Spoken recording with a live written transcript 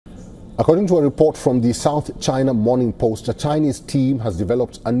According to a report from the South China Morning Post, a Chinese team has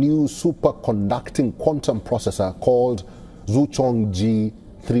developed a new superconducting quantum processor called Zhuchongji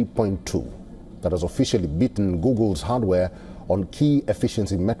 3.2 that has officially beaten Google's hardware on key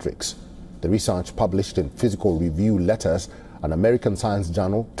efficiency metrics. The research, published in Physical Review Letters, an American science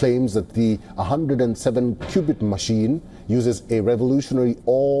journal, claims that the 107-qubit machine uses a revolutionary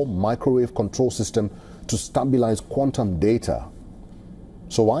all-microwave control system to stabilize quantum data.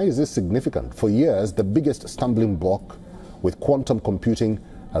 So why is this significant? For years, the biggest stumbling block with quantum computing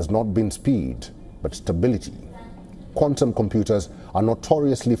has not been speed, but stability. Quantum computers are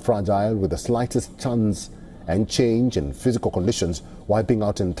notoriously fragile, with the slightest chance and change in physical conditions wiping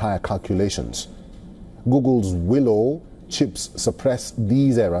out entire calculations. Google's Willow chips suppress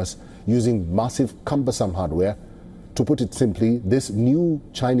these errors using massive, cumbersome hardware. To put it simply, this new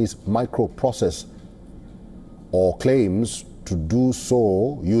Chinese microprocessor claims to do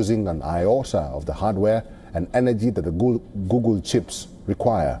so using an iota of the hardware and energy that the Google chips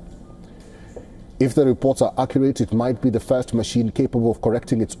require. If the reports are accurate, it might be the first machine capable of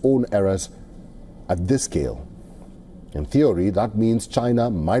correcting its own errors at this scale. In theory, that means China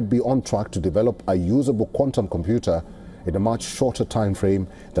might be on track to develop a usable quantum computer in a much shorter time frame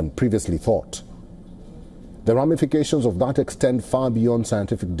than previously thought. The ramifications of that extend far beyond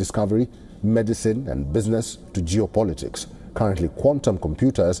scientific discovery, medicine, and business to geopolitics. Currently, quantum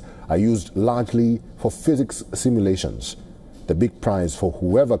computers are used largely for physics simulations. The big prize for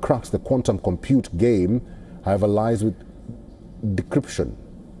whoever cracks the quantum compute game, however, lies with decryption.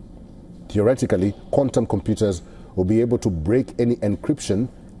 Theoretically, quantum computers will be able to break any encryption,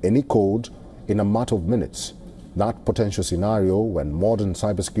 any code, in a matter of minutes. That potential scenario, when modern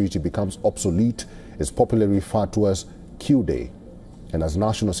cybersecurity becomes obsolete, is popularly referred to as Q-Day and has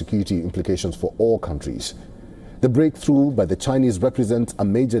national security implications for all countries. The breakthrough by the Chinese represents a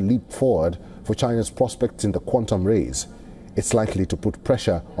major leap forward for China's prospects in the quantum race. It's likely to put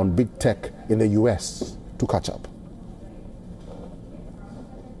pressure on big tech in the US to catch up.